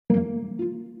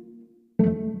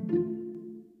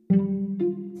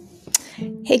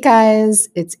Hey guys,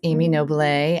 it's Amy Noble.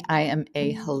 I am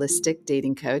a holistic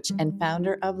dating coach and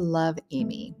founder of Love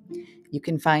Amy. You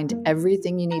can find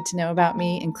everything you need to know about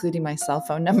me, including my cell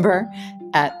phone number,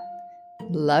 at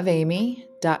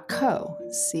loveamy.co.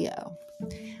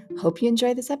 Hope you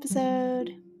enjoy this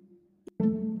episode.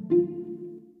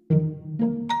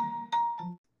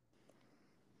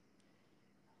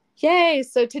 Yay!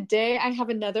 So today I have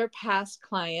another past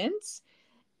client,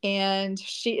 and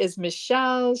she is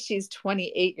Michelle. She's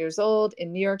 28 years old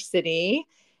in New York City.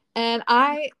 And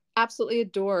I absolutely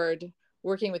adored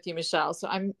working with you, Michelle. So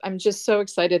I'm just so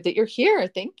excited that you're here.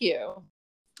 Thank you.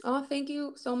 Oh, thank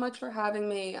you so much for having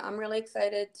me. I'm really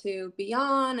excited to be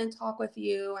on and talk with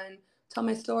you and tell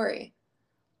my story.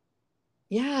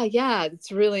 Yeah.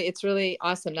 It's really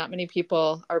awesome. Not many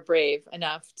people are brave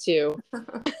enough to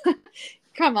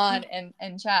come on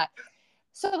and chat.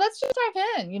 So let's just dive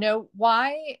in.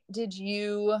 Why did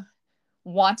you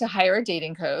want to hire a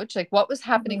dating coach? Like, what was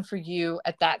happening for you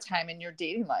at that time in your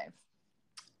dating life?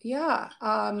 Yeah.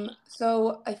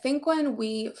 So I think when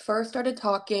we first started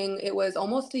talking, it was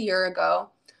almost a year ago.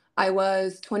 I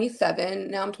was 27,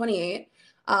 now I'm 28.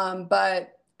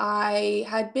 But I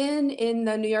had been in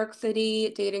the New York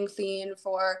City dating scene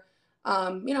for,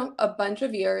 a bunch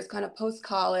of years, kind of post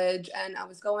college, and I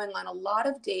was going on a lot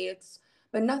of dates,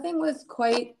 but nothing was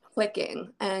quite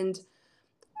clicking. And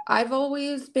I've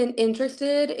always been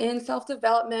interested in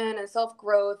self-development and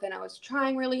self-growth, and I was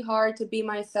trying really hard to be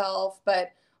myself,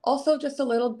 but also just a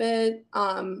little bit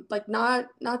like not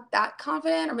that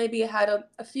confident, or maybe I had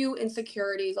a few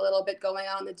insecurities a little bit going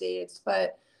on the dates,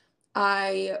 but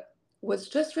I was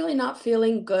just really not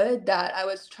feeling good that I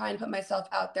was trying to put myself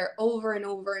out there over and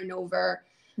over and over.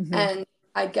 Mm-hmm. And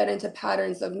I'd get into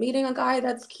patterns of meeting a guy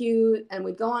that's cute and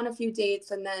we'd go on a few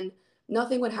dates and then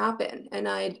nothing would happen. And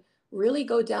I'd really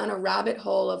go down a rabbit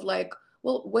hole of like,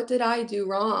 well, what did I do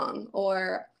wrong?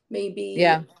 Or maybe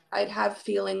Yeah. I'd have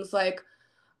feelings like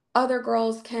other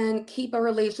girls can keep a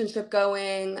relationship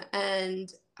going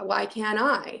and why can't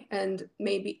I? And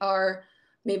maybe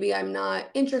I'm not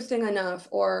interesting enough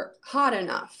or hot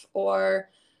enough or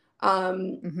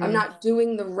I'm Mm-hmm. not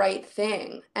doing the right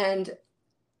thing. And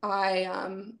I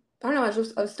don't know, I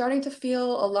was starting to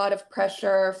feel a lot of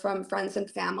pressure from friends and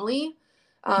family.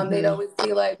 They'd Mm-hmm. always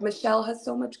be like, Michelle has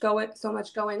so much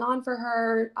going on for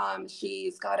her.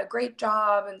 She's got a great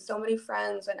job and so many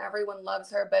friends and everyone loves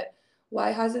her, but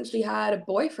why hasn't she had a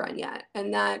boyfriend yet?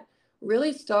 And that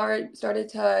really started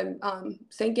to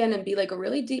sink in and be like a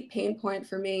really deep pain point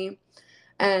for me.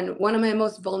 And one of my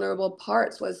most vulnerable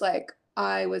parts was like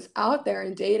I was out there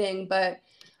and dating, but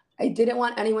I didn't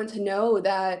want anyone to know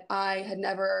that I had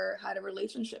never had a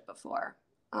relationship before.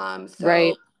 So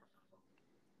Right.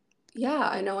 yeah,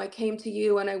 I know I came to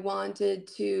you and I wanted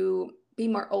to be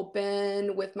more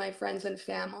open with my friends and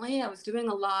family. I was doing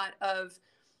a lot of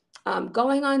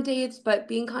going on dates, but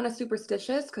being kind of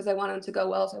superstitious because I wanted them to go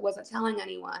well, so I wasn't telling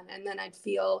anyone. And then I'd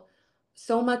feel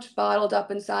so much bottled up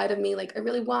inside of me. Like I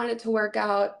really wanted it to work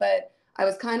out, but I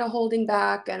was kind of holding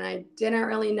back and I didn't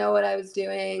really know what I was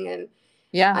doing. And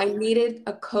Yeah. I needed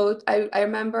a coach. I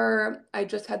remember I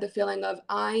just had the feeling of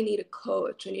I need a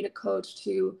coach. I need a coach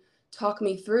to talk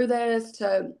me through this,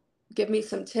 to give me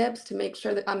some tips to make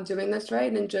sure that I'm doing this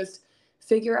right and just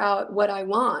figure out what I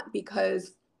want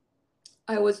because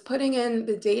I was putting in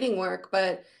the dating work,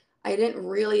 but I didn't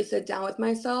really sit down with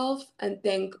myself and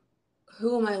think,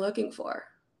 who am I looking for?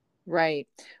 Right.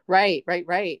 Right.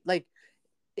 Like,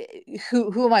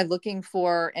 who am I looking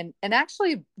for, and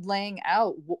actually laying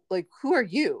out like, who are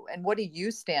you and what do you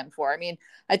stand for? I mean,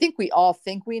 I think we all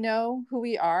think we know who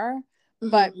we are, Hmm.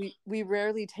 but we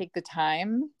rarely take the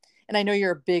time. And I know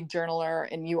you're a big journaler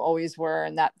and you always were,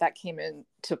 and that came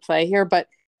into play here, but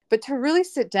to really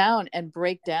sit down and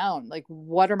break down, like,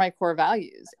 what are my core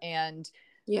values and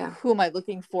Yeah, who am I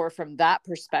looking for from that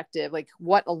perspective? Like,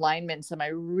 what alignments am I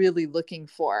really looking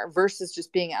for versus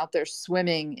just being out there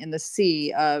swimming in the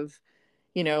sea of,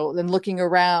 and looking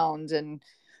around, and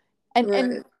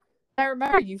right. I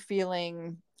remember you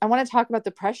feeling, I want to talk about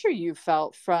the pressure you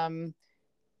felt from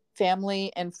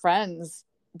family and friends,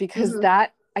 because Hmm.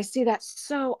 that I see that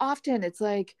so often. It's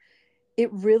like,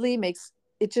 it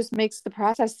just makes the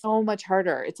process so much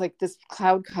harder. It's like this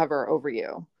cloud cover over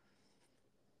you.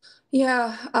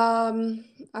 Yeah,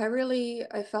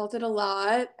 I felt it a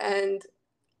lot, and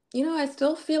I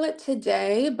still feel it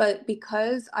today, but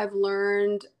because I've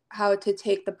learned how to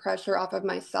take the pressure off of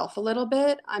myself a little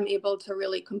bit, I'm able to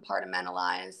really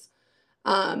compartmentalize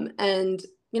and,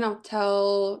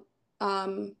 tell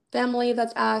family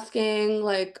that's asking,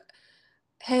 like,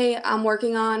 hey, I'm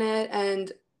working on it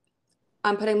and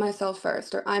I'm putting myself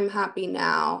first, or I'm happy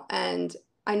now. And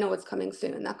I know it's coming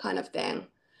soon, that kind of thing.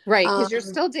 Right. Because you're Um,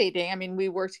 still dating. I mean, we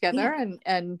work together yeah.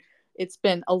 and it's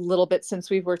been a little bit since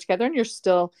we've worked together and you're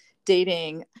still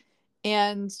dating.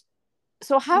 And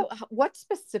so what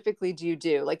specifically do you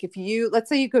do? Like if you, let's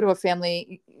say you go to a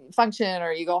family function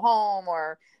or you go home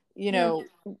or, Yeah.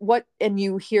 what, and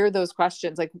you hear those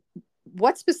questions, like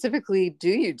what specifically do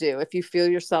you do if you feel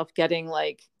yourself getting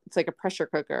like, it's like a pressure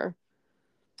cooker?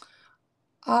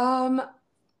 Um,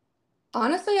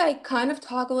 Honestly, I kind of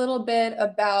talk a little bit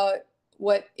about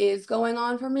what is going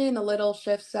on for me and the little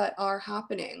shifts that are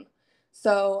happening.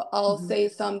 So I'll Hmm. say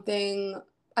something.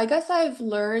 I guess I've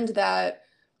learned that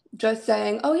just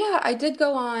saying, "Oh yeah, I did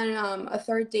go on a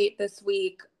third date this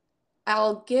week."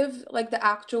 I'll give like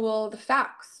the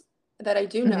facts that I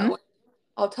do Hmm. know.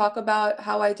 I'll talk about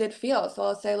how I did feel. So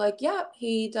I'll say like, "Yeah,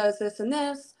 he does this and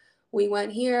this. We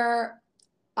went here.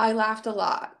 I laughed a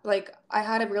lot. Like I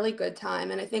had a really good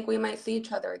time and I think we might see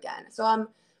each other again." So I'm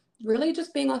really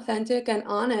just being authentic and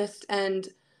honest and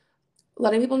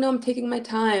letting people know I'm taking my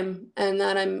time and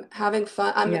that I'm having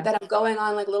fun. Yeah. That I'm going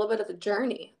on like a little bit of a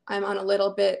journey. I'm on a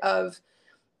little bit of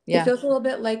it Yeah. feels a little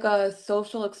bit like a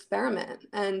social experiment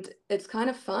and it's kind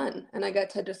of fun and I get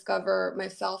to discover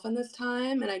myself in this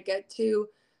time and I get to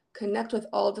connect with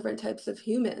all different types of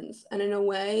humans. And in a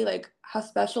way, like how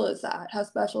special is that? How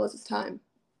special is this time?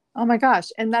 Oh my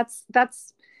gosh. And that's,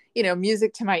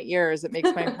 music to my ears. It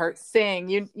makes my heart sing.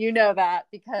 You know that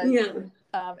because Yeah.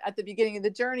 at the beginning of the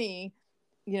journey,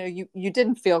 you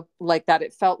didn't feel like that.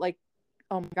 It felt like,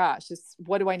 oh my gosh,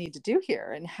 what do I need to do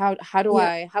here? And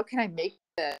Yeah. how can I make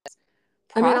this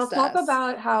I mean, I'll talk process?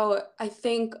 about how I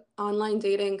think online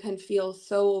dating can feel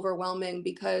so overwhelming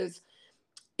because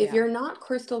if Yeah. you're not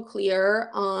crystal clear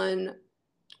on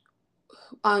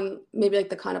maybe like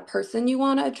the kind of person you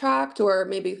want to attract or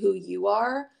maybe who you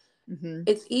are, Hmm.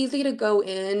 it's easy to go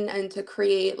in and to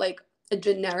create like a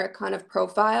generic kind of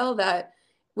profile that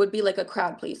would be like a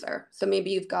crowd pleaser. So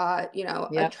maybe you've got, Yep.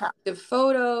 attractive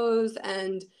photos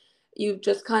and you've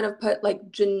just kind of put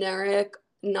like generic,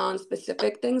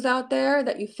 non-specific things out there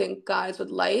that you think guys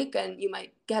would like, and you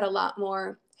might get a lot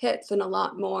more hits and a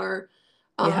lot more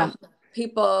Yeah. um,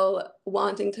 people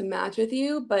wanting to match with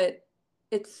you. But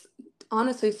it's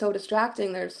honestly so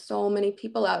distracting. There's so many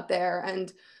people out there,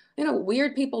 and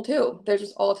weird people too. There's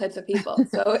just all types of people.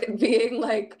 So it being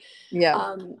like, Yeah.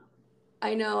 um,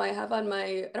 I know I have on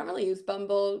I don't really use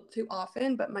Bumble too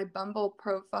often, but my Bumble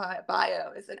profile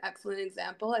bio is an excellent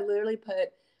example. I literally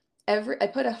I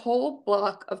put a whole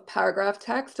block of paragraph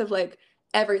text of like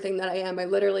everything that I am. I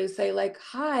literally say like,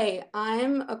 "Hi,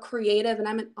 I'm a creative and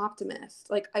I'm an optimist.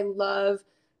 Like I love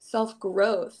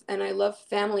self-growth and I love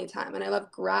family time and I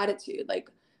love gratitude." Like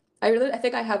I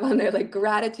think I have on there like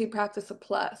gratitude practice a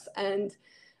plus. And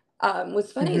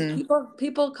what's funny is Hmm.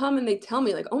 people come and they tell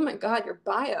me like, "Oh my God, your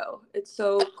bio, it's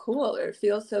so cool," or "It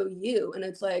feels so you." And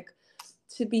it's like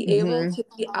to be able Hmm. to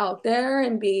be out there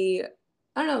and be,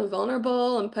 I don't know,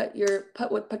 vulnerable and put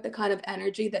the kind of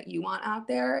energy that you want out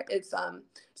there. It's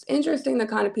interesting the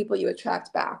kind of people you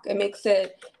attract back. It makes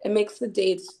the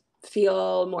dates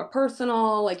feel more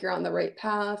personal, like you're on the right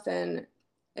path, and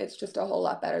it's just a whole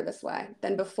lot better this way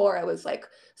than before. I was like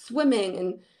swimming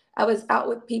and I was out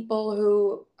with people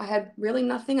who I had really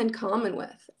nothing in common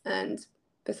with, and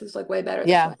this is like way better this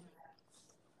Yeah. way.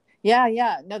 Yeah.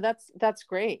 Yeah. No, that's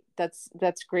great. That's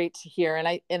great to hear.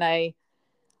 And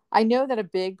I know that a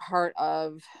big part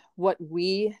of what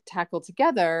we tackle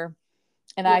together,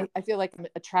 and Yeah. I feel like I'm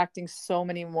attracting so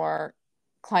many more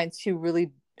clients who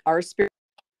really are spiritual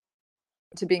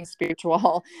to being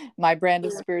spiritual. My brand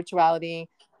of Yeah. spirituality.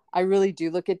 I really do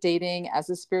look at dating as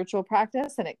a spiritual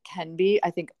practice, and it can be,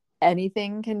 I think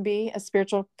anything can be a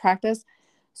spiritual practice.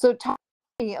 So talk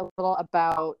to me a little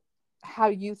about how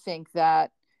you think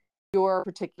that your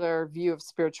particular view of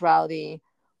spirituality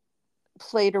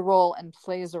played a role and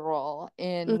plays a role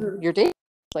in Mhm. your dating,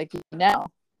 like now.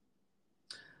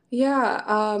 Yeah.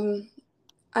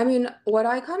 I mean, what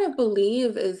I kind of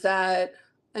believe is that,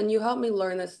 and you helped me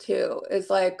learn this too, is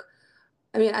like,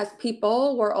 I mean, as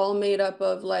people, we're all made up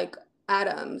of like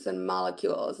atoms and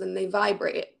molecules and they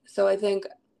vibrate. So I think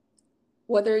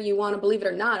whether you want to believe it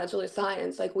or not, it's really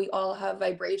science. Like we all have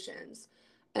vibrations.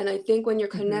 And I think when you're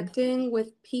Hmm. connecting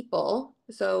with people,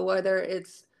 so whether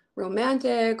it's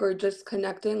romantic or just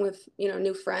connecting with,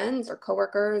 new friends or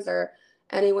coworkers or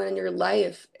anyone in your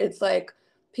life, it's like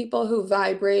people who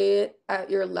vibrate at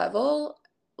your level,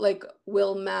 like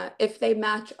will match. If they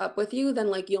match up with you, then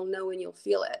like you'll know and you'll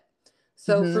feel it.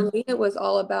 So Hmm. for me, it was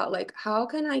all about like, how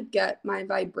can I get my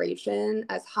vibration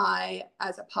as high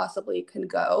as it possibly can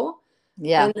go?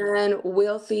 Yeah. And then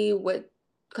we'll see what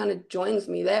kind of joins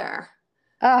me there.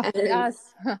 Oh, And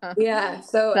yes. yeah,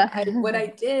 so what I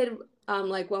That- did,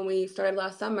 like when we started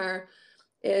last summer,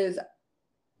 is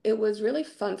it was really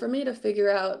fun for me to figure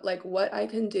out like what I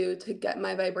can do to get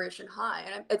my vibration high.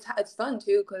 And it's fun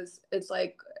too because it's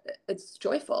like it's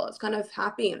joyful. It's kind of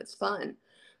happy and it's fun.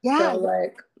 yeah, So yeah.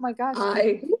 like Oh my gosh,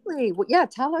 I completely. Well, yeah,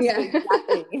 tell us yeah.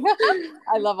 exactly.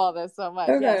 I love all this so much.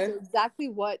 Yeah. Okay. So exactly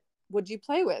what would you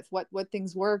play with? What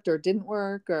things worked or didn't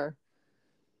work or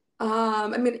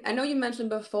I mean, I know you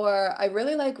mentioned before, I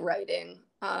really like writing.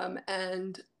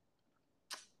 And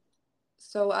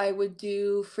so I would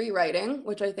do free writing,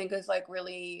 which I think is like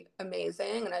really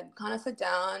amazing. And I'd kind of sit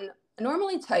down. I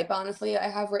normally type, honestly. I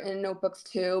have written notebooks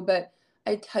too, but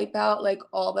I type out like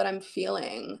all that I'm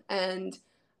feeling. And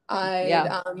I'd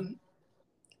yeah.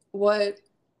 what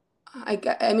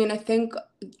I mean, I think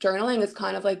journaling is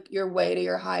kind of like your way to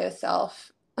your highest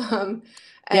self. And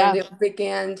Yeah. it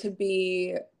began to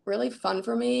be really fun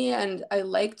for me. And I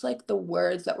liked like the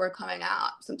words that were coming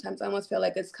out. Sometimes I almost feel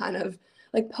like it's kind of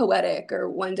like poetic, or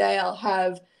one day I'll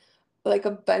have like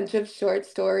a bunch of short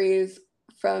stories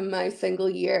from my single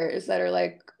years that are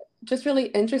like just really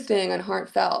interesting and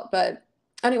heartfelt. But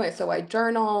anyway, so I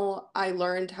journal, I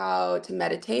learned how to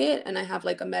meditate, and I have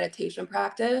like a meditation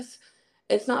practice.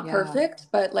 It's not Yeah. perfect,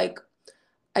 but like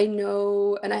I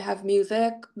know, and I have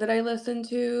music that I listen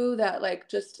to that like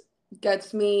just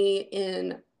gets me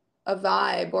in a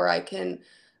vibe where I can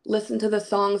listen to the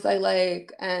songs I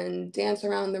like and dance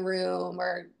around the room,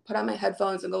 or put on my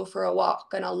headphones and go for a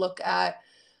walk, and I'll look at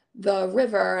the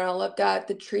river and I'll look at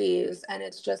the trees, and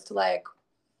it's just like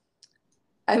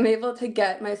I'm able to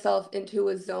get myself into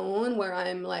a zone where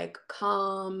I'm like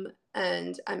calm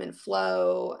and I'm in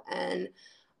flow, and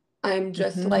I'm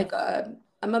just Hmm. like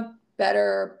I'm a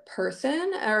better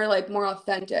person, or like more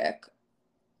authentic,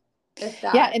 if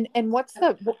Yeah. that. And what's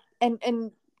the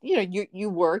and you know, you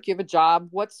work, you have a job.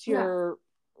 What's Yeah. your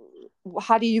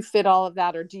how do you fit all of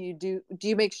that, or do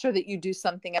you make sure that you do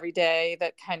something every day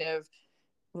that kind of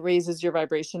raises your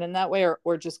vibration in that way,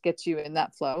 or just gets you in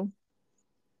that flow?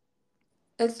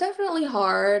 It's definitely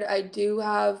hard. I do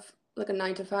have like a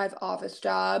 9 to 5 office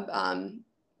job,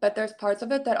 but there's parts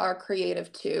of it that are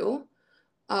creative too.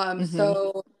 Hmm.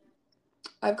 So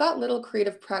I've got little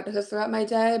creative practices throughout my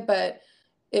day, but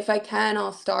if I can,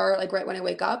 I'll start like right when I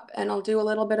wake up and I'll do a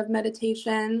little bit of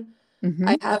meditation.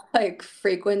 I Hmm. have like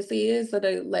frequencies that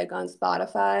I like on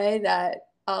Spotify that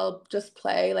I'll just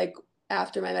play like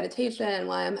after my meditation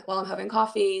while I'm having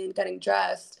coffee and getting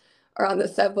dressed, or on the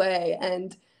subway,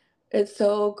 and it's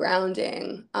so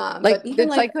grounding. Like But even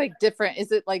it's like like different,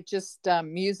 is it like just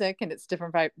music and it's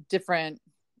different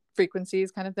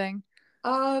frequencies kind of thing?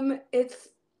 it's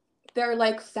they're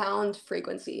like sound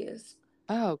frequencies.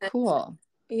 Oh, And cool.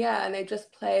 yeah, and they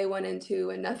just play one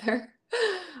into another.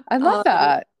 I love Um,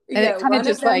 that. And it yeah, kind of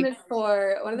just like,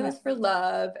 one of them yeah. is for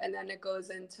love, and then it goes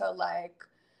into like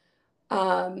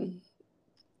um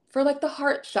for like the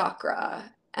heart chakra,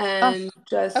 Oh, and okay.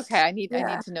 just I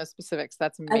yeah, need to know specifics.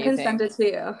 That's I can send amazing. it to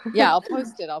you. Yeah, I'll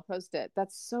post it. I'll post it.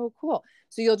 That's so cool.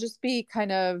 So you'll just be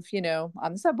kind of, you know,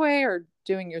 on the subway or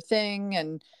doing your thing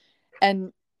and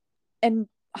and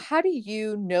how do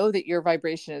you know that your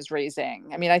vibration is raising?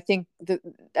 I mean, I think that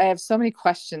I have so many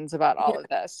questions about all Yeah. of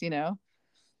this, you know?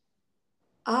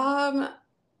 Um,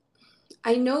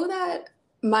 I know that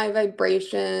my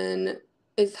vibration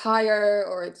is higher,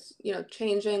 or it's,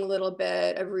 changing a little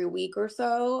bit every week or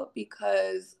so,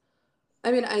 because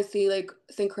I mean, I see like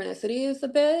synchronicities a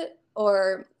bit,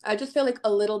 or I just feel like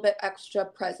a little bit extra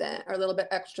present, or a little bit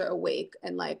extra awake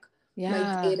in like my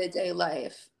Yeah. day-to-day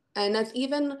life. And that's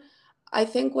even, I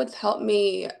think, what's helped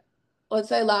me. Let's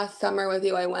say last summer with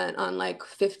you, I went on like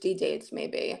 50 dates,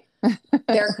 maybe.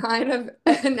 They're kind of,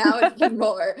 and now it's been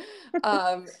more.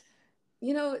 Um,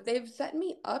 they've set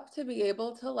me up to be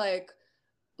able to like,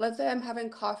 let's say I'm having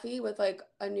coffee with like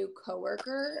a new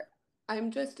coworker.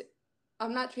 I'm just,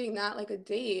 I'm not treating that like a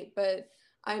date, but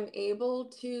I'm able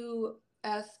to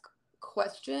ask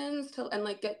questions to and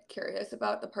like get curious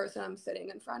about the person I'm sitting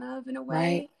in front of in a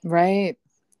Right, way right.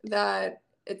 that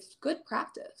it's good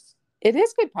practice. It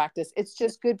is good practice. It's Yeah.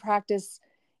 just good practice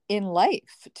in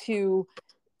life to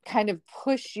kind of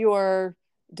push your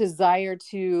desire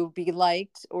to be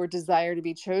liked or desire to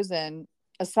be chosen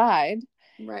aside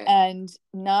Right. and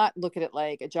not look at it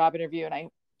like a job interview and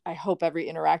I hope every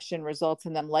interaction results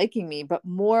in them liking me, but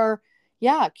more,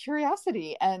 yeah,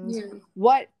 curiosity. And Yeah.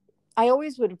 what I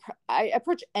always would I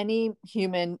approach any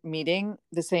human meeting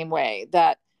the same way,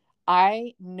 that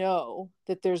I know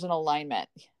that there's an alignment.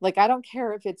 Like I don't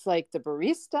care if it's like the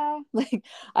barista, like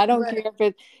I don't care Right.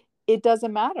 if it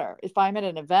doesn't matter if I'm at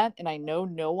an event and I know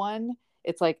no one.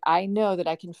 It's like, I know that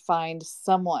I can find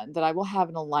someone that I will have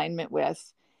an alignment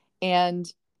with.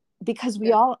 And because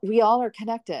Yeah. we all are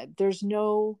connected. There's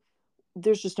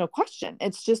just no question.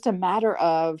 It's just a matter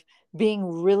of being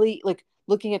really like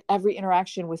looking at every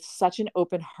interaction with such an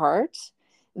open heart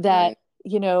that,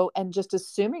 Right. and just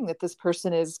assuming that this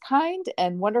person is kind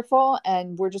and wonderful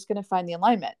and we're just going to find the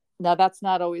alignment. Now, that's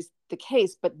not always the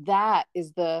case, but that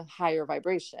is the higher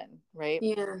vibration, right?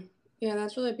 Yeah. Yeah,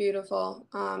 that's really beautiful.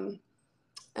 And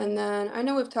then I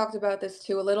know we've talked about this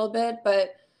too a little bit,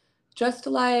 but just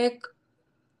to like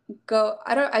go,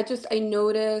 I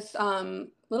notice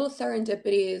little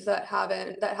serendipities that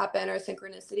happen or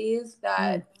synchronicities Mm.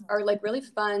 that are like really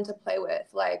fun to play with.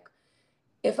 Like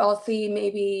if I'll see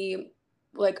maybe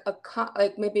like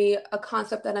maybe a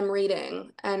concept that I'm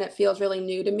reading and it feels really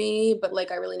new to me, but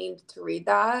like I really need to read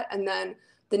that. And then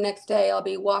the next day I'll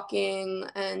be walking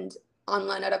and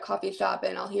online at a coffee shop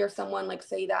and I'll hear someone like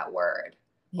say that word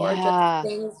or just Yeah.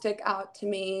 things stick out to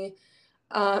me.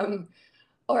 Um,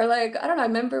 or like, I don't know, I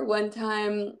remember one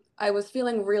time I was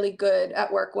feeling really good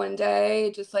at work one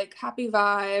day, just like happy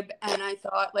vibe. And I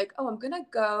thought like, oh, I'm gonna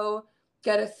go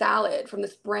get a salad from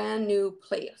this brand new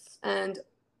place. And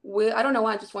I don't know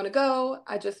why I just want to go.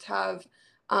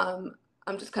 Um,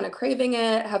 I'm just kind of craving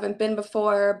it. Haven't been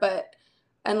before,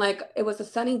 and like it was a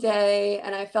sunny day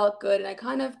and I felt good. And I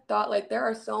kind of thought like there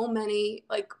are so many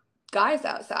like guys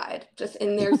outside just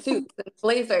in their suits and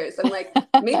blazers and like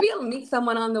maybe I'll meet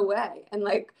someone on the way. And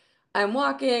like I'm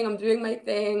walking, I'm doing my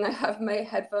thing, I have my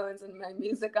headphones and my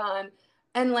music on,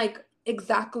 and like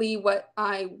exactly what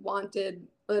I wanted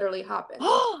literally happened.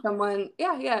 Someone,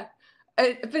 yeah, yeah.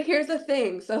 But here's the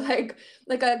thing. So like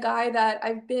a guy that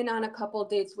I've been on a couple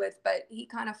dates with, but he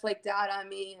kind of flaked out on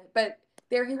me. But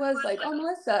there he was like, oh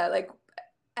Melissa, like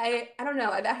I don't know,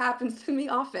 that happens to me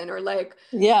often. Or like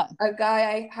Yeah. a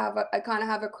guy I kind of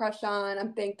have a crush on.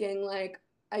 I'm thinking like,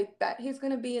 I bet he's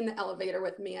gonna be in the elevator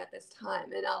with me at this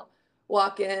time, and I'll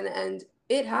walk in, and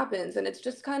it happens. And it's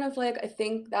just kind of like I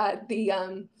think that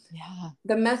Yeah.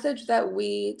 the message that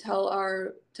we tell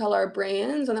our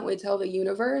brains and that we tell the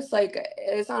universe, like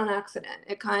it's not an accident.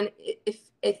 It kind if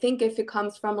I think if it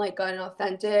comes from like an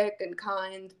authentic and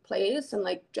kind place and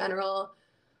like general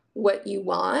what you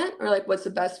want or like what's the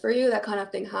best for you, that kind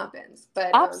of thing happens.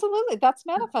 But Absolutely. That's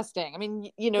manifesting. I mean,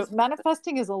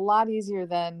 manifesting is a lot easier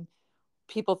than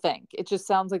people think. It just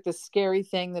sounds like this scary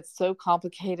thing that's so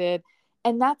complicated.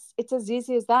 And it's as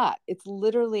easy as that. It's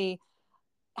literally,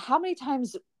 how many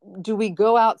times do we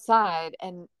go outside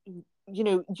and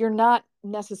you're not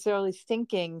necessarily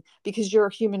thinking, because your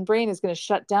human brain is going to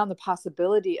shut down the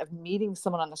possibility of meeting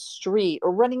someone on the street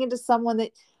or running into someone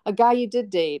that a guy you did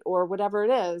date or whatever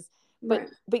it is. but right,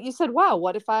 but you said, wow,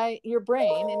 what if your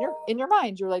brain in your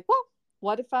mind, you're like, well,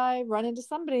 what if I run into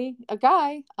somebody, a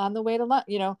guy on the way to lunch,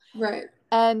 right,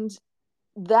 and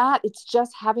that it's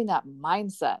just having that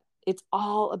mindset. It's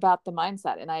all about the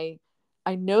mindset. And I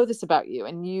know this about you,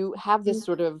 and you have this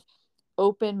sort of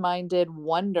open-minded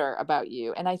wonder about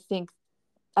you. And I think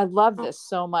I love this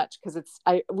so much because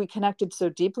we connected so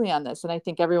deeply on this. And I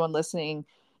think everyone listening,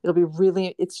 it'll be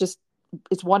really,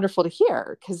 it's wonderful to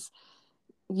hear, because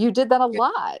you did that a yeah.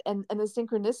 lot. And the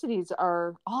synchronicities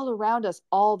are all around us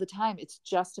all the time. It's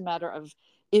just a matter of,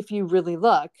 if you really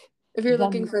look, If you're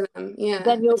looking then for them, yeah.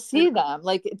 then you'll see them.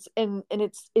 Like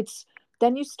it's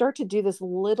then you start to do this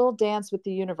little dance with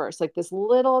the universe, like this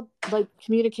little, like,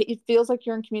 communicate. It feels like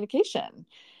you're in communication.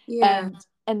 Yeah.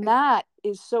 And that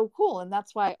is so cool. And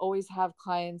that's why I always have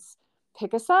clients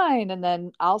pick a sign, and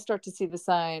then I'll start to see the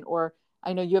sign, or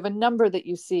I know you have a number that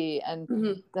you see, and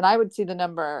Hmm. then I would see the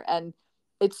number. And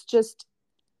it's just,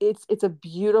 it's a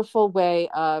beautiful way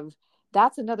of,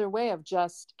 that's another way of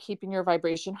just keeping your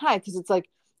vibration high, because it's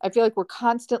like, I feel like we're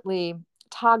constantly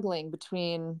toggling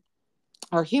between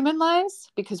our human lives,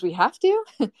 because we have to,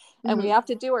 and we Hmm. have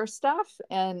to do our stuff,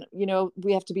 and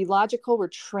we have to be logical. We're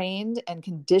trained and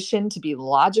conditioned to be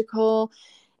logical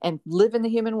and live in the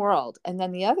human world. And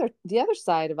then the other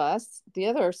side of us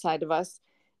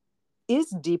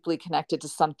is deeply connected to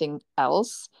something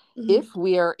else, Hmm. if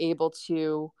we are able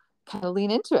to kind of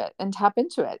lean into it and tap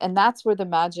into it. And that's where the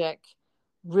magic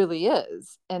really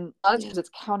is. And a lot of Yeah. times it's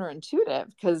counterintuitive,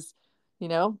 because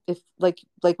if, like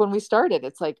when we started,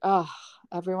 it's like, oh,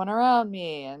 everyone around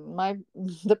me and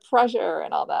the pressure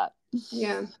and all that.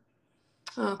 Yeah.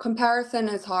 Comparison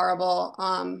is horrible.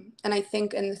 And I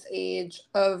think in this age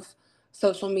of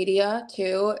social media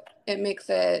too, it makes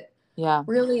it Yeah.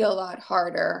 really a lot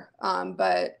harder.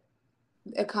 But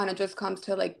it kind of just comes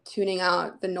to like tuning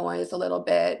out the noise a little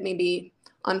bit, maybe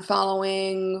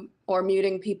unfollowing or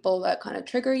muting people that kind of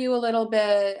trigger you a little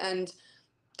bit, and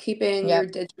keeping your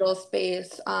Yep. digital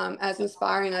space as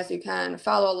inspiring as you can. I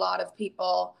follow a lot of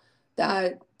people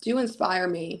that do inspire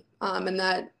me and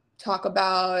that talk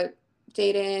about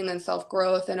dating and self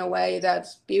growth in a way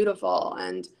that's beautiful.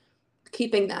 And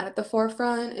keeping that at the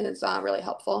forefront is really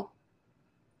helpful.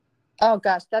 Oh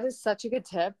gosh, that is such a good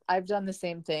tip. I've done the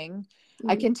same thing.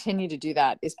 I Mm-hmm. continue to do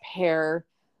that, is pair,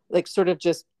 like sort of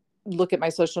just look at my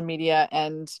social media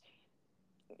and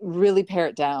really pare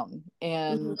it down Mm-hmm.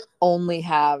 and only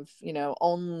have,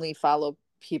 only follow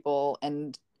people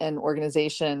and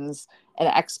organizations and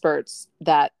experts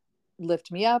that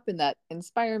lift me up and that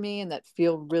inspire me and that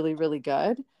feel really, really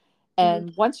good. Mm-hmm.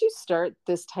 And once you start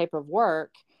this type of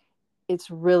work,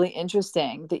 it's really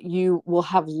interesting that you will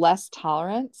have less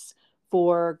tolerance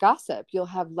for gossip. You'll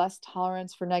have less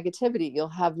tolerance for negativity. You'll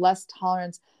have less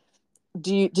tolerance.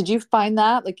 Did you find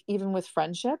that, like, even with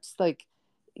friendships, like,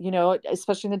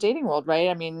 especially in the dating world, right?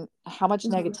 I mean, how much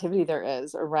Mm-hmm. negativity there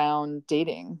is around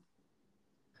dating.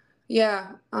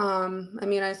 Yeah. I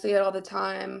mean, I see it all the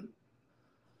time.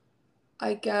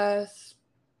 I guess,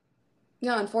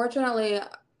 yeah, unfortunately,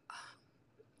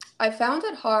 I found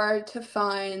it hard to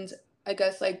find, I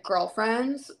guess, like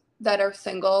girlfriends that are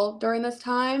single during this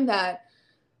time that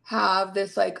have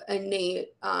this like innate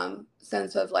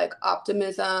sense of like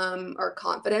optimism or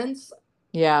confidence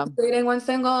Yeah. dating when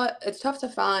single. It's tough to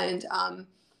find.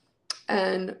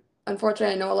 And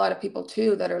unfortunately, I know a lot of people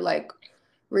too that are like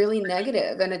really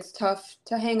negative, and it's tough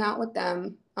to hang out with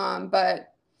them.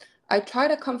 But I try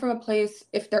to come from a place,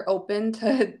 if they're open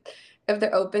to if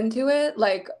they're open to it,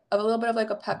 like a little bit of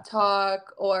like a pep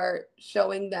talk or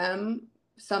showing them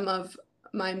some of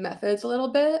my methods a little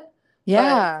bit. But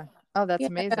Yeah. Oh, that's yeah,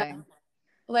 amazing.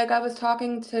 like I was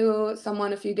talking to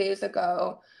someone a few days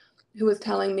ago who was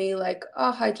telling me like,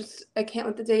 "Oh, I can't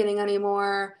with the dating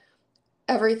anymore.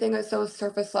 Everything is so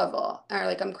surface level." Or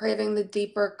like I'm craving the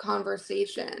deeper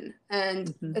conversation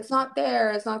and Hmm. it's not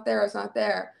there, it's not there, it's not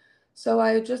there. So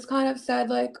I just kind of said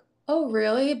like, "Oh,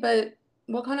 really? But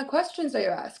what kind of questions are you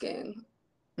asking?"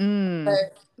 Mm.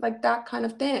 Like that kind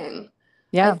of thing.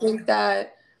 I Yeah. think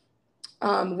that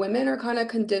women are kind of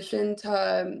conditioned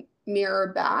to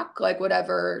mirror back like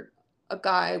whatever a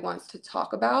guy wants to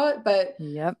talk about, but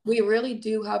Yep. we really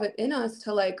do have it in us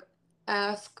to like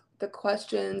ask the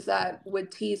questions that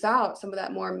would tease out some of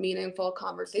that more meaningful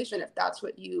conversation if that's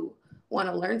what you want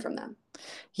to learn from them.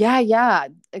 Yeah, yeah,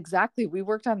 exactly. We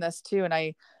worked on this too, and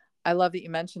I love that you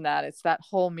mentioned that. It's that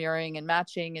whole mirroring and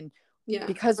matching, and Yeah.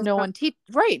 because no one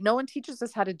teaches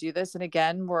us how to do this, and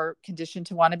again, we're conditioned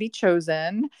to want to be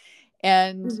chosen.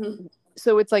 And Hmm.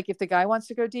 so it's like, if the guy wants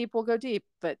to go deep, we'll go deep,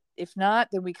 but if not,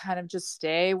 then we kind of just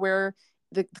stay where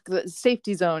the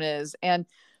safety zone is. And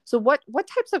so what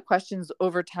types of questions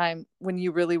over time, when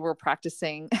you really were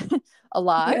practicing a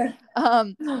lot, Yeah.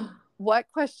 um what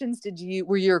questions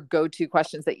were your go-to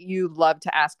questions that you loved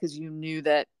to ask because you knew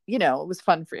that, it was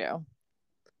fun for you?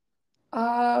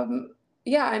 Um,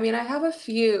 yeah, I mean, I have a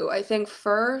few. I think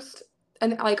first,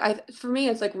 and like for me,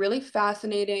 it's like really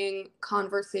fascinating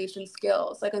conversation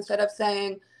skills. Like instead of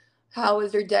saying, "How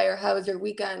was your day?" or "How was your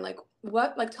weekend?" like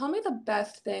tell me the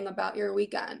best thing about your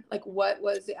weekend. Like what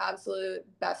was the absolute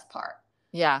best part?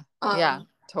 Yeah. Yeah, Um,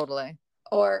 totally.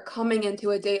 or coming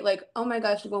into a date like, "Oh my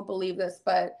gosh, you won't believe this,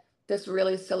 but this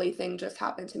really silly thing just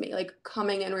happened to me." Like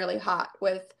coming in really hot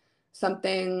with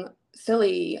something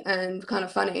silly and kind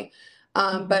of funny.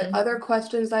 But Hmm. other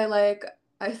questions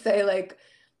I say like,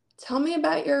 "Tell me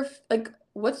about like,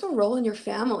 what's the role in your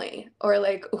family?" Or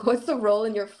like, "What's the role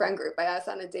in your friend group?" I asked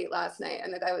on a date last night,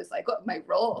 and the guy was like, "What, my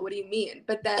role? What do you mean?"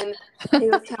 But then he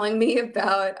was telling me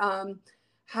about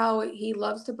how he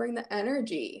loves to bring the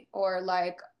energy, or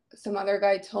like some other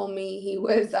guy told me he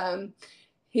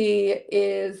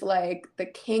is like the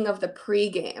king of the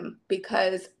pregame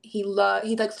because he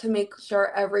likes to make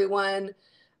sure everyone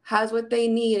has what they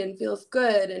need and feels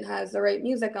good and has the right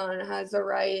music on and has the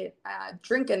right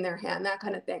drink in their hand, that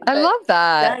kind of thing. I But love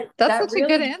that. That's that such a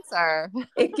good really answer.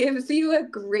 it gives you a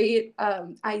great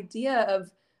idea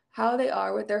of how they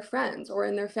are with their friends or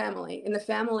in their family. In the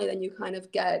family, then you kind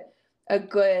of get a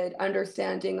good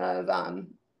understanding of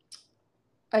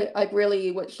like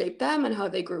really what shaped them and how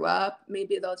they grew up.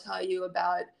 Maybe they'll tell you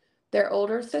about their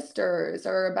older sisters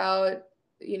or about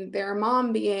their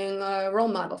mom being a role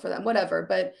model for them, whatever.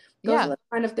 But those are Yeah. the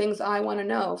kind of things I want to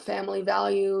know. Family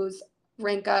values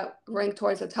rank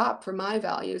towards the top for my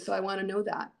values, so I want to know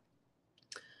that.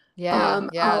 Yeah.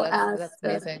 Yeah, I'll that's ask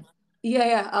amazing.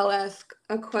 yeah, I'll ask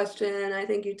a question. I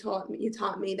think you taught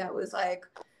me that was like,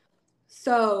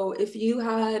 so if you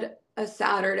had a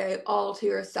Saturday all to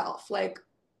yourself, like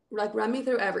run me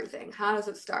through everything. How does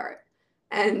it start?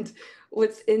 And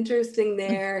what's interesting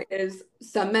there is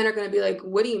some men are going to be like,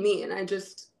 what do you mean? I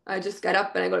just get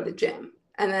up and I go to the gym.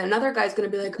 And then another guy's going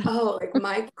to be like, oh, like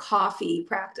my coffee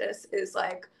practice is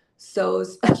like so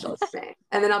special to me.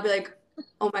 And then I'll be like,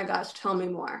 oh my gosh, tell me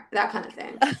more. That kind of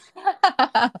thing.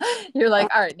 You're like,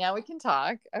 all right, now we can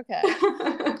talk. Okay.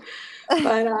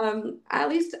 But at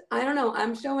least, I don't know,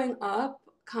 I'm showing up,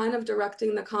 kind of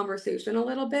directing the conversation a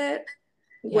little bit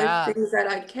with Yeah. things that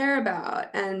I care about.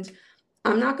 And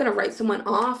I'm not going to write someone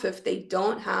off if they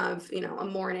don't have, a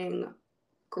morning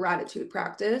gratitude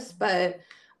practice, but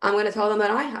I'm going to tell them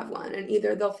that I have one. And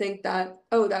either they'll think that,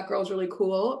 oh, that girl's really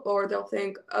cool, or they'll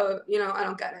think, oh, I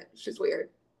don't get it. She's weird.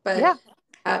 But Yeah.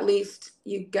 at least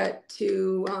you get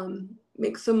to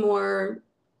make some more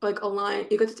like aligned,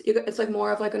 it's like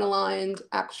more of like an aligned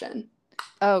action.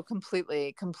 Oh,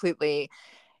 completely, completely.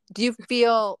 Do you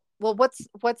feel, well,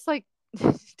 what's like,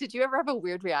 did you ever have a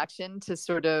weird reaction to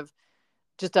sort of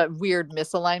just a weird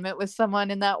misalignment with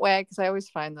someone in that way? Because I always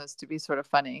find those to be sort of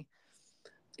funny.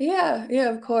 Yeah,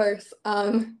 of course.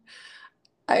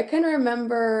 I can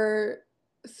remember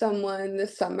someone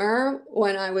this summer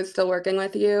when I was still working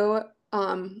with you.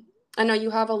 I know you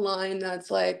have a line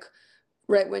that's like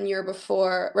right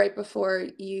before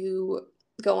you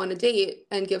go on a date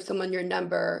and give someone your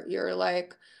number, you're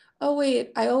like, oh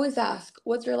wait, I always ask,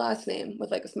 what's your last name? With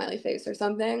like a smiley face or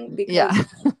something, Yeah.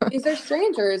 because these are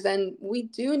strangers and we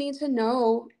do need to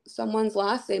know someone's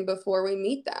last name before we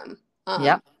meet them.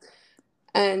 Yeah.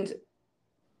 And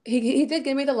he did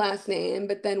give me the last name,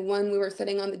 but then when we were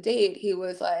sitting on the date, he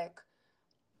was like,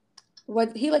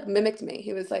 what he like mimicked me.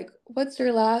 He was like, "What's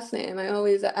your last name? I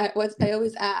always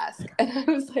ask." And I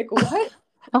was like, "What?"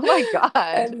 Oh my God.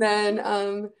 And then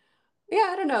yeah,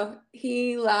 I don't know.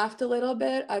 He laughed a little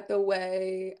bit at the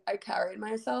way I carried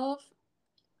myself,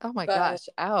 Oh my but gosh.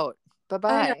 Out. I know,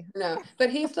 Bye-bye. no. But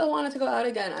he still wanted to go out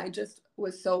again. I just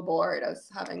was so bored. I was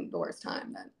having the worst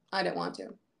time that I didn't want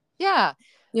to. Yeah.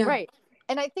 Yeah. Right.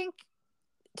 And I think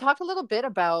talk a little bit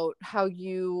about how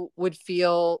you would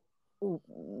feel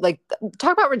like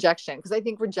talk about rejection because I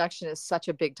think rejection is such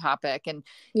a big topic. And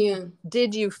Yeah.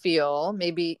 did you feel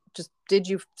maybe just did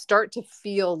you start to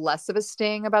feel less of a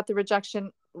sting about the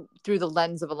rejection through the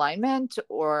lens of alignment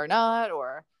or not?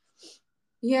 Or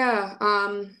Yeah.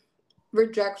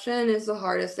 Rejection is the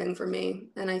hardest thing for me.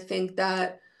 And I think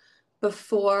that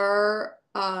before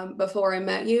I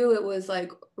met you, it was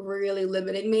like really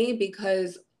limiting me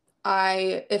because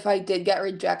if I did get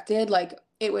rejected, like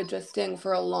it would just sting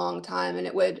for a long time and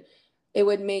it would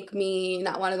make me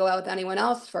not want to go out with anyone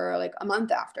else for like a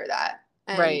month after that.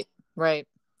 And right, right.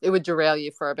 It would derail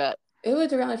you for a bit. it would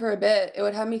derail me for a bit. It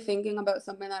would have me thinking about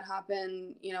something that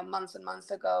happened, months and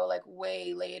months ago, like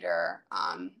way later.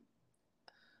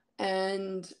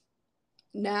 And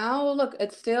now, look,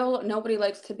 it's still nobody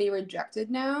likes to be rejected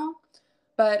now,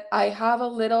 but I have a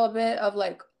little bit of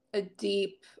like a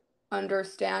deep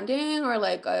understanding or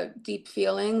like a deep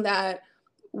feeling that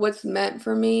what's meant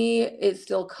for me is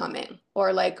still coming,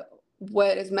 or like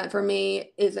what is meant for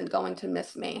me isn't going to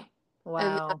miss me. And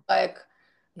that, Wow. like,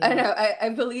 I don't Yeah. know, I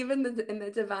believe in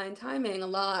the divine timing a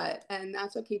lot, and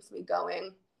that's what keeps me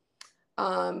going.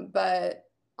 But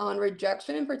on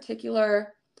rejection in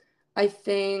particular, I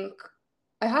think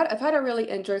I've had a really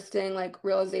interesting like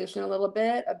realization a little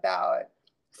bit about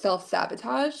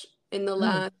self-sabotage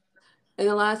Mm. in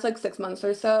the last like 6 months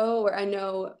or so, where I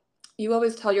know you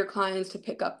always tell your clients to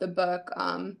pick up the book,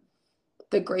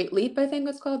 The Great Leap, I think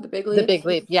it's called, The Big The Leap. big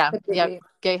leap. Yeah. The Big Yep. Leap.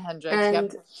 Gay Hendricks.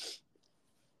 Yep.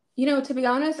 And to be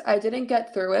honest, I didn't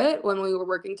get through it when we were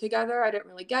working together. I didn't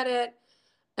really get it.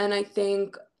 And I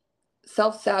think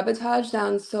self-sabotage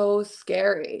sounds so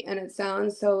scary and it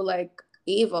sounds so like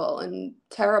evil and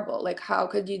terrible. Like how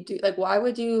could you do like why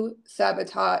would you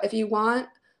sabotage if you want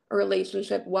a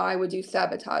relationship, why would you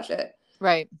sabotage it?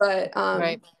 Right. But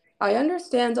Right. I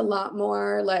understand a lot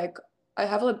more like I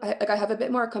have a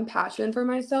bit more compassion for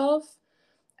myself,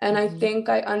 and I Mm-hmm. think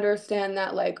I understand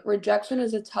that like rejection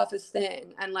is the toughest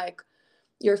thing, and like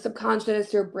your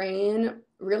subconscious, your brain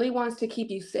really wants to keep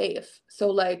you safe. So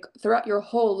like throughout your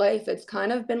whole life, it's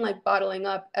kind of been like bottling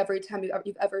up every time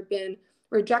you've ever been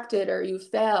rejected or you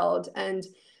failed, and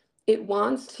it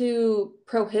wants to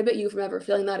prohibit you from ever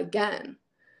feeling that again.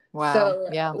 Wow. So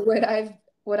Yeah.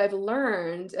 what I've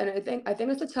learned, and I think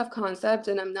it's a tough concept,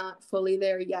 and I'm not fully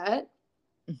there yet.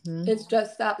 Mm-hmm. It's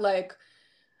just that like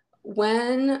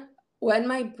when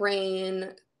my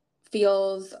brain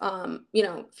feels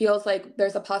like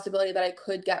there's a possibility that I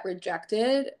could get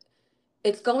rejected,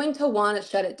 it's going to want to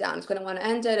shut it down. It's going to want to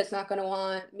end it. It's not going to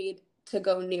want me to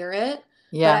go near it.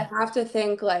 But I Yeah. have to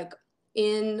think like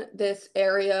in this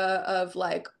area of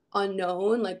like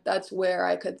unknown, like that's where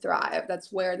I could thrive.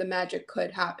 That's where the magic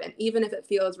could happen, even if it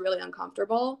feels really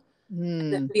uncomfortable.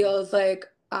 And it Mm. feels like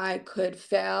I could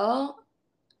fail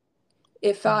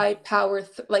if Mm.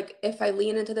 I like if I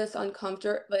lean into this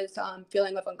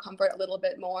feeling of uncomfort a little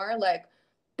bit more, like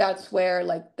that's where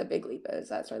like the big leap is.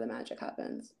 That's where the magic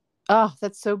happens. Oh,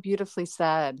 that's so beautifully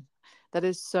said. That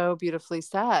is so beautifully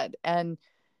said. And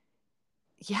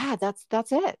yeah, that's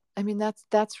it. I mean,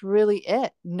 that's really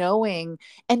it. Knowing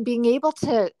and being able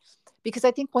to, because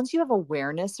I think once you have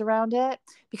awareness around it,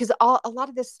 because a lot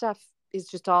of this stuff is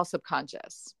just all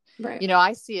subconscious. Right. You know,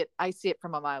 I see it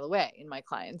from a mile away in my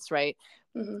clients, right?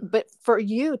 Hmm. But for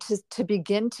you to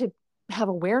begin to have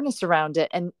awareness around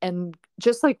it, and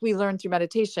just like we learn through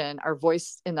meditation, our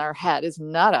voice in our head is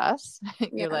not us. You're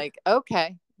Yeah. like,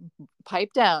 okay,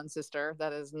 pipe down, sister,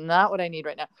 that is not what I need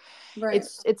right now. Right.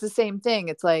 It's the same thing.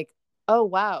 It's like, oh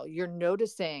wow, you're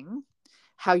noticing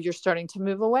how you're starting to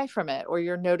move away from it, or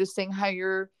you're noticing how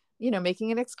you're,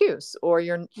 making an excuse, or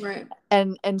you're, Right.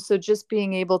 and so just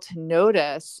being able to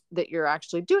notice that you're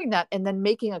actually doing that, and then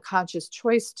making a conscious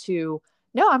choice to,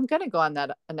 no, I'm going to go on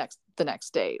the next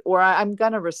date, or I'm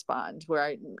going to respond where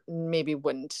I maybe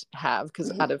wouldn't have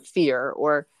because Hmm. out of fear.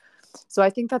 Or so I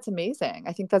think that's amazing.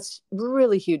 I think that's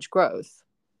really huge growth.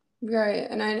 Right.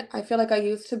 And I feel like I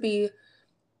used to be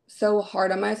so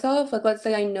hard on myself. Like let's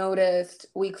say I noticed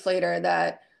weeks later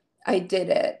that I did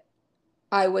it.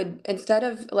 I would, instead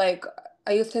of like,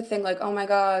 I used to think like, oh my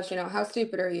gosh, how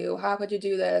stupid are you? How could you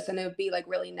do this? And it would be like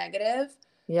really negative.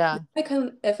 Yeah.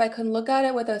 If I can look at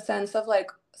it with a sense of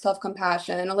like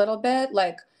self-compassion a little bit,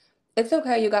 like it's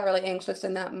okay you got really anxious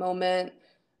in that moment,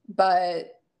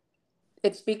 but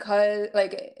it's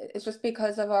just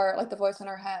because of our like the voice in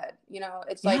our head. Yeah.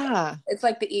 It's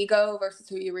like the ego versus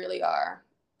who you really are.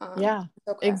 Yeah, It's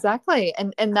okay. exactly.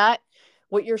 And that,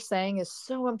 what you're saying is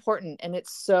so important, and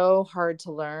it's so hard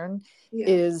to learn. Yeah.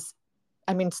 Is,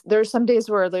 I mean, there's some days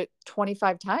where like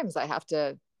 25 times I have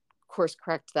to course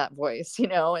correct that voice,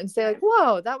 and say like, Right.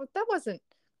 whoa, that wasn't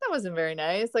very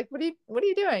nice. Like, what are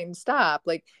you doing? Stop.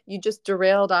 Like, you just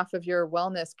derailed off of your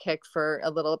wellness kick for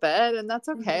a little bit, and that's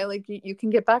Hmm. okay. Like, you can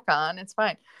get back on. It's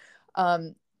fine.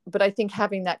 Um, but I think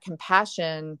having that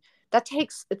compassion,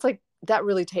 it's like, that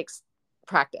really takes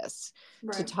practice to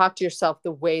Right. talk to yourself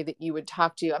the way that you would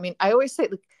talk to you. I mean, I always say,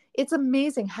 like, it's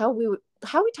amazing how we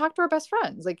talk to our best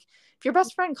friends. Like, if your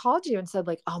best friend called you and said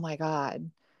like, oh my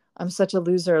God, I'm such a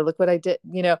loser, look what I did,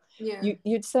 Yeah.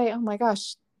 you'd say, oh my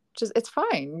gosh, just, it's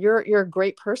fine. You're a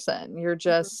great person. You're Mhm.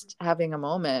 just having a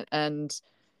moment. And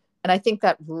I think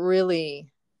that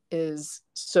really is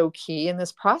so key in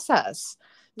this process,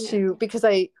 Yeah. to, because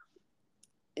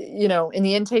in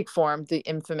the intake form, the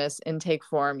infamous intake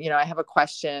form, I have a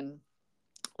question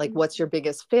like, Mhm. what's your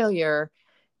biggest failure?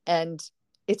 And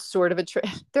it's sort of a trick.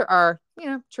 There are,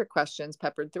 trick questions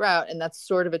peppered throughout. And that's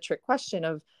sort of a trick question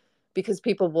of, because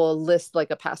people will list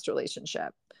like a past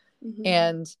relationship, Mhm.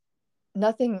 and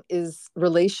nothing is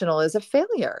relational as a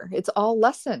failure. It's all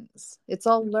lessons. It's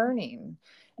all learning.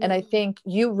 And Yeah. I think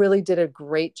you really did a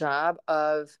great job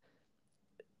of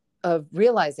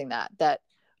realizing that,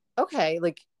 okay,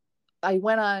 like, I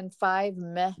went on 5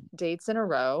 meh dates in a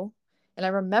row. And I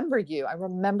remember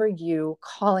you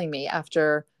calling me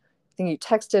after, I think you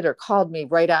texted or called me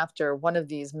right after one of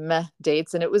these meh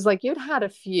dates. And it was like, you'd had a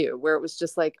few where it was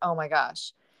just like, oh my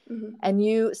gosh. Mhm. And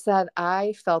you said,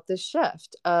 I felt this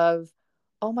shift of,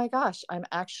 oh my gosh, I'm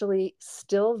actually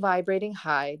still vibrating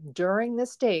high during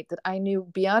this date that I knew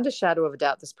beyond a shadow of a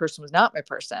doubt this person was not my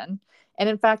person. And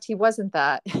in fact, he wasn't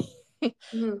that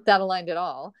Mhm. that aligned at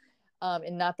all,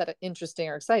 and not that interesting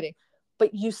or exciting.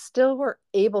 But you still were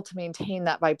able to maintain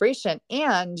that vibration,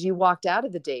 and you walked out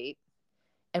of the date.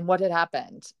 And what had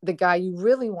happened? The guy you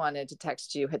really wanted to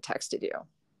text you had texted you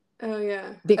Oh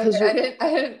yeah. because Okay.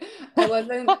 you're. I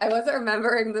wasn't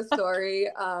remembering the story.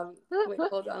 Wait,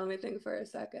 hold on. Let me think for a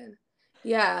second.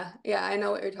 Yeah. Yeah. I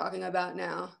know what you're talking about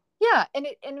now. Yeah, and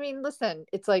I mean, listen,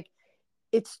 it's like,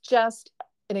 it's just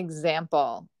an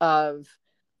example of,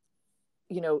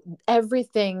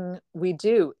 everything we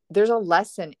do, there's a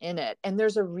lesson in it, and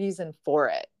there's a reason for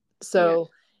it. Yeah. So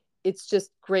it's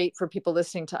just great for people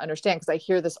listening to understand, because I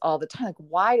hear this all the time, like,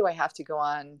 why do I have to go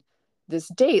on this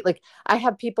date? Like, I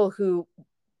have people who,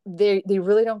 they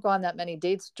really don't go on that many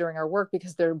dates during our work,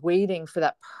 because they're waiting for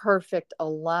that perfect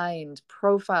aligned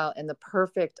profile and the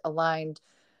perfect aligned,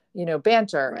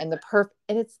 banter, Right.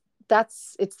 and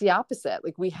it's the opposite.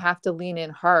 Like, we have to lean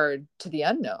in hard to the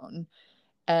unknown.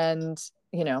 And,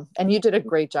 and you did a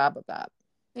great job of that.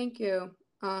 Thank you.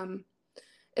 Um,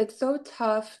 it's so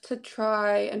tough to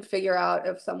try and figure out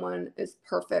if someone is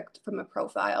perfect from a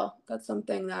profile. That's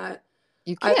something that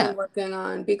You I've been can't. working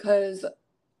on, because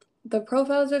the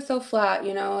profiles are so flat,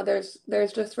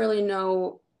 there's just really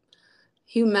no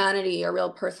humanity or real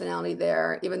personality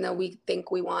there, even though we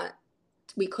think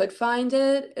we could find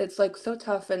it. It's like so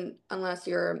tough, and unless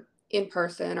you're in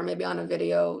person or maybe on a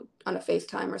video, on a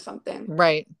FaceTime or something.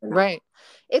 Right. You know? Right.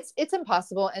 It's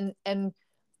impossible. And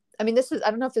I mean, I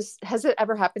don't know if this has it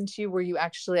ever happened to you where you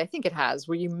actually, I think it has,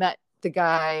 where you met the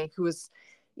guy who was,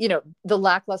 the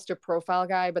lackluster profile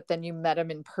guy, but then you met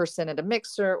him in person at a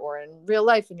mixer or in real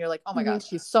life and you're like, oh my Mhm. gosh,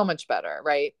 he's so much better.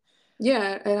 Right.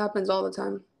 Yeah, it happens all the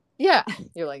time. Yeah.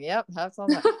 You're like, yep, that's all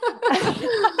that.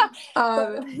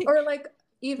 But like, Or like,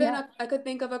 even yeah. I could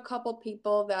think of a couple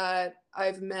people that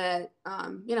I've met,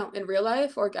 in real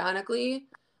life organically,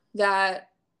 that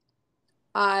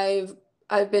I've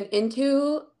I've been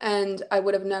into, and I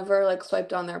would have never like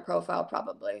swiped on their profile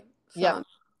probably Yep. from Yep.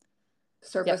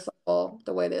 surface level,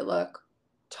 the way they look.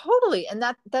 Totally. And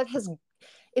that has,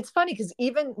 it's funny because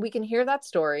even we can hear that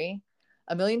story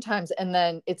a million times and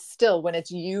then it's still, when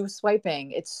it's you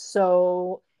swiping, it's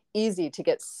so easy to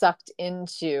get sucked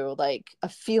into like a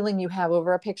feeling you have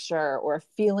over a picture or a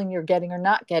feeling you're getting or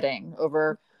not getting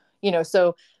over,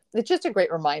 so it's just a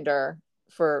great reminder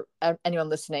for anyone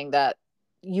listening that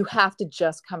you have to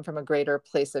just come from a greater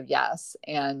place of yes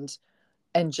and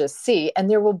just see, and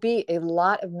there will be a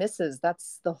lot of misses.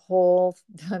 That's the whole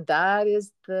that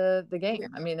is the Yeah.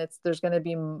 game. I mean, there's going to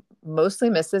be mostly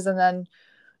misses, and then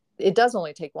it does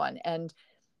only take one. And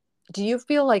do you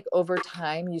feel like over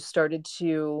time you started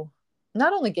to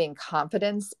not only gain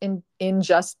confidence in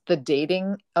just the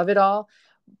dating of it all,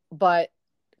 but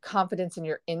confidence in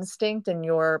your instinct and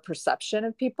your perception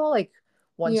of people, like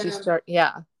once you Yeah, start,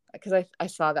 yeah, because I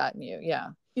saw that in you.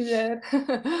 Yeah. you did.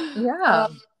 Yeah.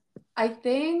 I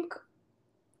think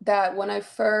that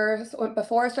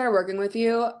before I started working with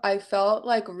you, I felt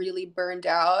like really burned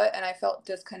out, and I felt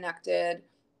disconnected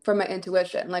from my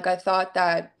intuition. Like, I thought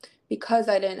that because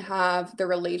I didn't have the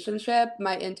relationship,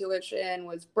 my intuition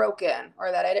was broken,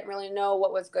 or that I didn't really know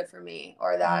what was good for me,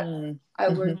 or that Mm. I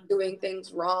was Hmm. doing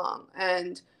things wrong.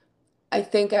 And I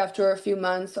think after a few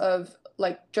months of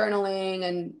like journaling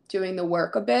and doing the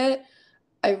work a bit,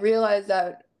 I realized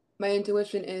that my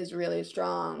intuition is really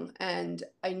strong, and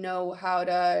I know how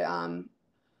to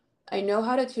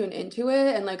tune into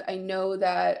it, and like I know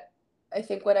that I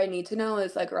think what I need to know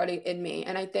is like already in me.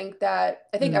 And I think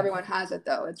Mm. everyone has it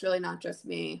though. It's really not just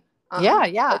me. Yeah, I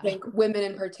yeah. think women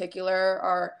in particular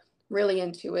are really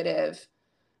intuitive,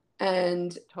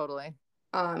 and Totally.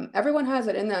 everyone has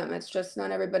it in them. It's just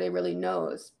not everybody really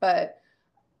knows. But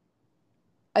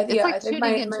It's like I think tuning my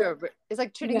into it's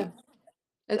like tuning, yeah,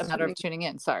 a it's matter of tuning. tuning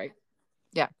in. Sorry.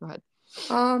 Yeah, go ahead.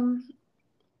 Um,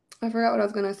 I forgot what I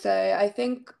was gonna say. I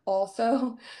think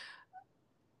also,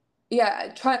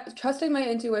 yeah, trusting my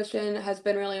intuition has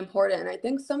been really important. I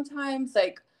think sometimes,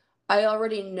 like, I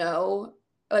already know,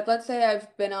 like, let's say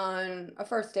I've been on a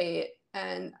first date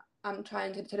and I'm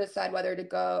trying to decide whether to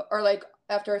go, or like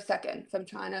after a second, if I'm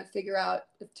trying to figure out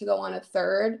if to go on a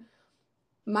third,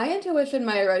 my intuition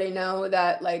might already know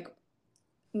that, like,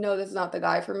 no, this is not the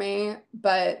guy for me.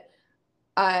 But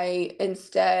I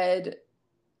instead,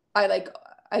 I like,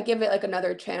 I give it like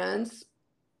another chance,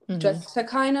 Hmm. just to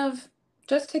kind of,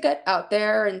 just to get out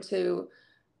there and to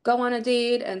go on a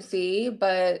date and see.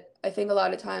 But I think a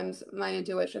lot of times my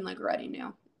intuition like already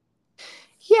knew.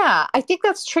 Yeah, I think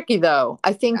that's tricky though. I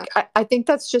Yeah. think I think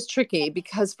that's just tricky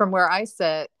because from where I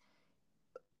sit,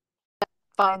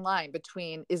 fine line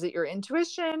between, is it your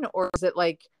intuition or is it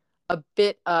like a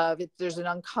bit of it, there's an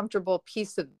uncomfortable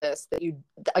piece of this that you,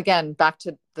 again, back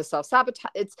to the self-sabotage.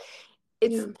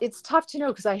 Yeah. It's tough to know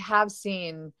because I have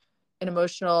seen an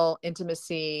emotional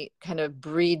intimacy kind of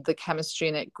breed the chemistry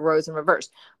and it grows in reverse.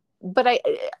 But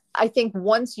I think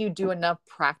once you do enough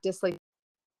practice, like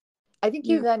I think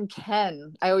you Yeah. then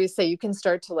can, I always say you can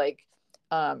start to like,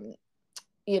 um,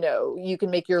 you can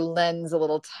make your lens a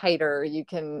little tighter. You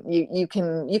can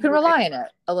Right. rely on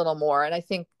it a little more. And I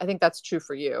think that's true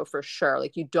for you for sure.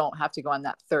 Like you don't have to go on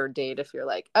that third date if you're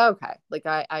like, okay, like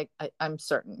I'm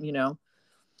certain.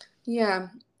 Yeah.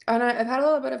 And I've had a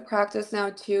little bit of practice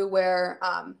now too, where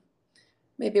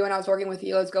maybe when I was working with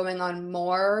you, I was going on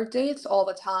more dates all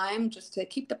the time just to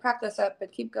keep the practice up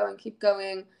and keep going, keep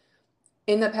going.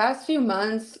 In the past few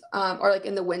months, or like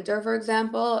in the winter, for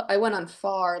example, I went on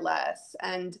far less.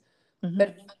 And Hmm.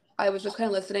 but I was just kind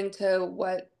of listening to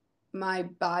what my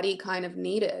body kind of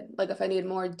needed. Like if I needed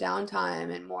more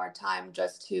downtime and more time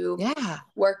just to Yeah.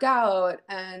 work out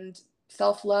and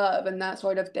self-love and that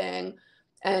sort of thing.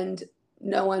 And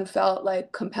no one felt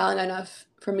like compelling enough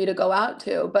for me to go out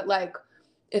to. But like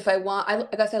if I want,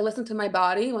 I guess I listen to my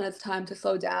body when it's time to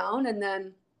slow down. And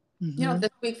then, Hmm. this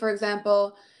week, for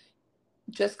example,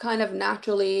 just kind of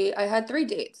naturally, I had 3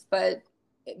 dates, but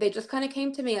they just kind of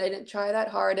came to me. I didn't try that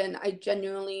hard, and I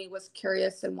genuinely was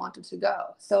curious and wanted to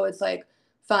go. So it's like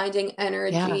finding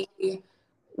Yeah. energy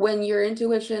when your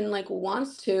intuition like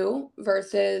wants to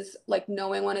versus like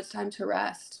knowing when it's time to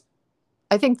rest.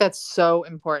 I think that's so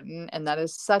important. And that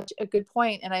is such a good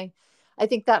point. And I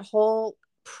think that whole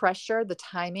pressure, the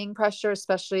timing pressure,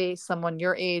 especially someone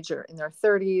your age or in their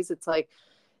 30s, it's like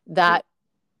that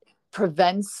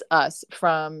prevents us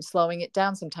from slowing it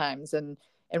down sometimes, and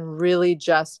really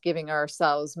just giving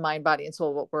ourselves mind, body, and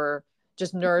soul what we're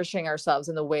just nourishing ourselves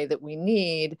in the way that we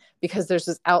need, because there's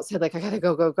this outside like I gotta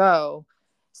go go go.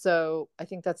 So I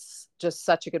think that's just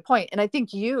such a good point. And I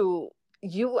think you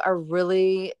are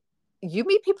really, you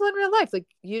meet people in real life, like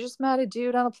you just met a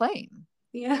dude on a plane.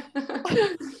 Yeah.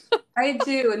 I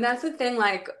do. And that's the thing.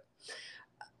 Like,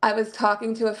 I was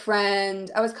talking to a friend.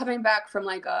 I was coming back from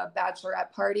like a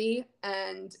bachelorette party,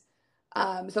 and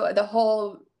so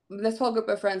this whole group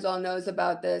of friends all knows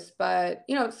about this. But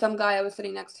some guy I was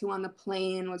sitting next to on the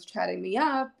plane was chatting me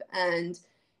up, and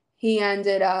he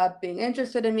ended up being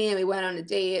interested in me, and we went on a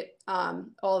date.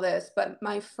 All this, but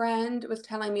my friend was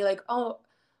telling me like, oh,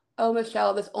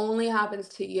 Michelle, this only happens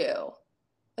to you.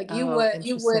 Like Oh, you would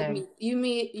interesting.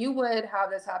 you would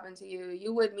have this happen to you.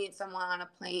 You would meet someone on a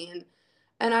plane.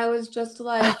 And I was just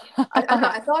like, I don't know.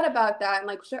 I thought about that and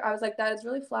like, sure, I was like, that is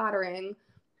really flattering,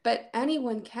 but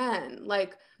anyone can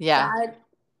like Yeah. that.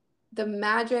 The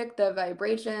magic, the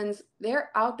vibrations, they're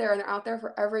out there and they're out there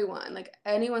for everyone. Like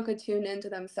anyone could tune into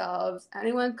themselves.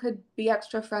 Anyone could be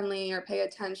extra friendly or pay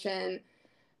attention.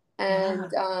 Yeah.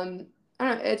 And I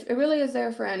don't know. It really is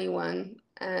there for anyone.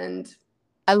 And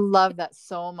I love that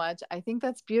so much. I think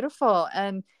that's beautiful.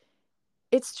 And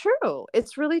it's true.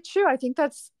 It's really true. I think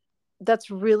that's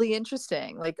really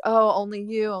interesting. Like, oh, only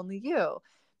you.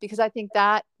 Because I think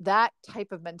that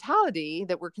type of mentality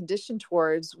that we're conditioned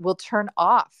towards will turn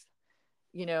off.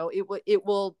 It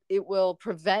will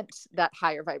prevent that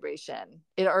higher vibration.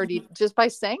 It already, just by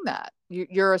saying that,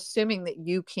 you're assuming that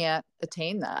you can't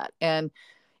attain that. And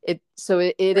it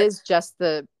is just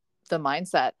the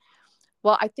mindset.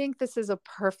 Well, I think this is a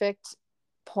perfect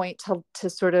point to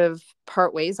sort of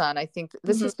part ways on. I think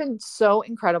this Mhm. has been so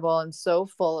incredible and so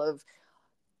full of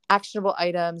actionable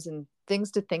items and things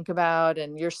to think about.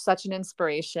 And you're such an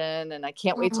inspiration. And I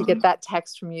can't wait to get Oh. that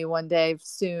text from you one day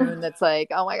soon. That's like,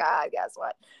 oh my God, guess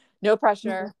what? No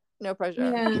pressure. No pressure.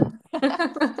 Yeah.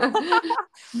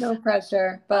 No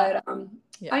pressure, uh, but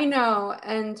yeah. I know,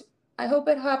 and I hope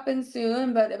it happens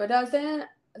soon, but if it doesn't,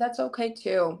 that's okay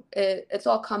too. It's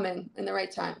all coming in the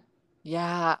right time.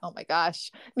 Yeah. Oh my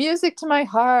gosh. Music to my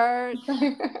heart.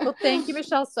 Well, thank you,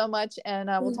 Michelle, so much. And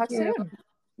we'll Thank talk you. soon.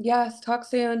 Yes, talk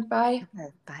soon. Bye.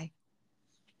 Okay. Bye.